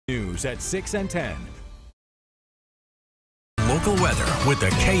news at 6 and 10. Local weather with the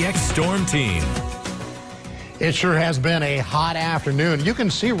KX Storm Team. It sure has been a hot afternoon. You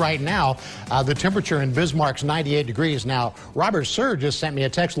can see right now the temperature in Bismarck's 98 degrees. Now, Robert Sir just sent me a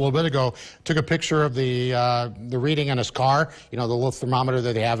text a little bit ago, took a picture of the reading in his car, you know, the little thermometer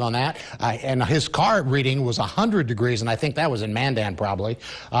that they have on that. And his car reading was 100 degrees, and I think that was in Mandan probably.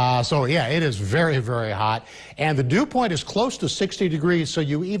 So, yeah, it is very, very hot. And the dew point is close to 60 degrees, so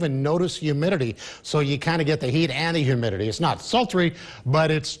you even notice humidity. So you kind of get the heat and the humidity. It's not sultry, but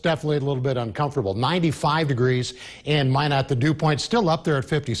it's definitely a little bit uncomfortable. 95 degrees in Minot. The dew point still up there at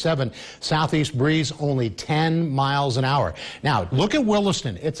 57. Southeast breeze only 10 miles an hour. Now, look at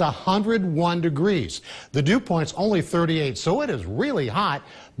Williston. It's 101 degrees. The dew point's only 38, so it is really hot,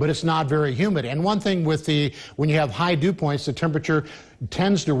 but it's not very humid. And one thing with when you have high dew points, the temperature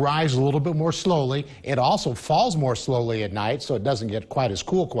tends to rise a little bit more slowly. It also falls more slowly at night, so it doesn't get quite as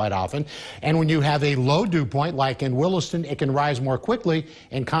cool quite often. And when you have a low dew point, like in Williston, it can rise more quickly,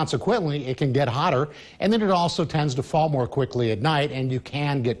 and consequently, it can get hotter. And then it also tends to fall more quickly at night, and you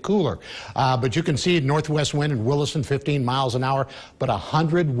can get cooler. But you can see northwest wind in Williston, 15 miles an hour, but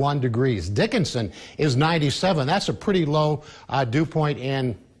 101 degrees. Dickinson is 97. That's a pretty low dew point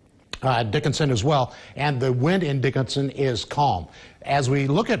in Dickinson as well, and the wind in Dickinson is calm. As we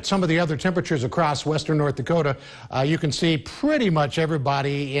look at some of the other temperatures across western North Dakota, you can see pretty much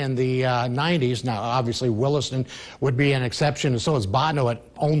everybody in the 90s. Now, obviously, Williston would be an exception, and so is Botno at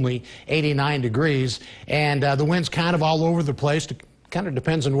only 89 degrees. And the wind's kind of all over the place. Kind of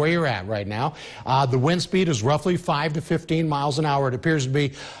depends on where you're at right now. The wind speed is roughly 5 to 15 miles an hour. It appears to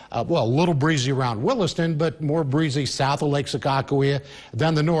be, well, a little breezy around Williston, but more breezy south of Lake Sakakawea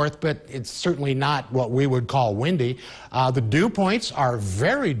than the north, but it's certainly not what we would call windy. The dew points are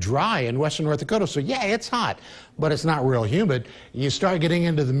very dry in western North Dakota, so yeah, it's hot, but it's not real humid. You start getting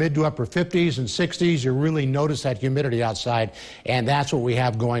into the mid to upper 50s and 60s, you really notice that humidity outside, and that's what we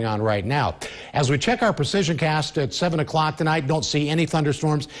have going on right now. As we check our precision cast at 7 o'clock tonight, don't see any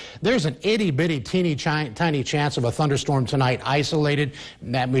thunderstorms. There's an itty-bitty, tiny chance of a thunderstorm tonight, isolated.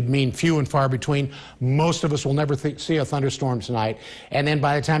 That would mean few and far between. Most of us will never see a thunderstorm tonight. And then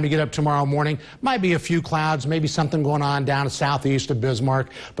by the time you get up tomorrow morning, might be a few clouds, maybe something going on down southeast of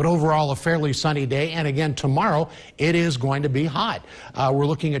Bismarck, but overall a fairly sunny day. And again, tomorrow, it is going to be hot. We're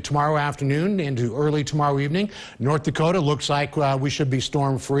looking at tomorrow afternoon into early tomorrow evening. North Dakota looks like we should be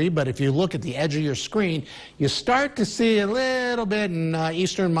storm-free, but if you look at the edge of your screen, you start to see a little bit in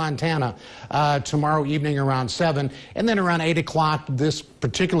eastern Montana tomorrow evening around 7, and then around 8 o'clock, this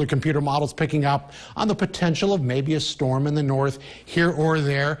particular computer model is picking up on the potential of maybe a storm in the north here or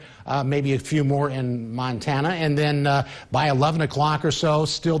there. Maybe a few more in Montana, and then by 11 o'clock or so,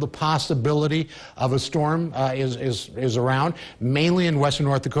 still the possibility of a storm is around, mainly in western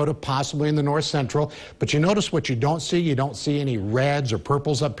North Dakota, possibly in the north central. But you notice what you don't see any reds or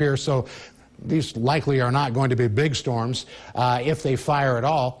purples up here, so these likely are not going to be big storms if they fire at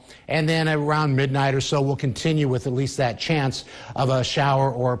all. And then around midnight or so, we'll continue with at least that chance of a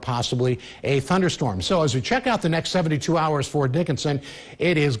shower or possibly a thunderstorm. So as we check out the next 72 hours for Dickinson,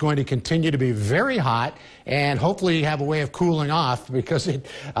 it is going to continue to be very hot and hopefully have a way of cooling off, because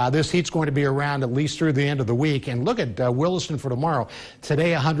this heat's going to be around at least through the end of the week. And look at Williston for tomorrow.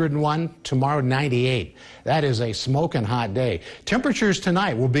 Today 101, tomorrow 98. That is a smoking hot day. Temperatures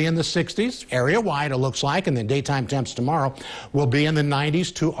tonight will be in the 60s, area-wide it looks like, and then daytime temps tomorrow will be in the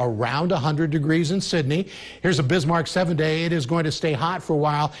 90s to around 100 degrees in Sydney. Here's a Bismarck 7-day. It is going to stay hot for a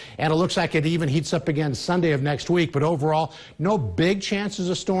while, and it looks like it even heats up again Sunday of next week. But overall, no big chances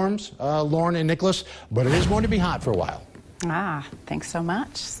of storms, Lauren and Nicholas, but it is going to be hot for a while. Thanks so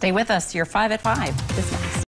much. Stay with us. You're 5 at 5. This next.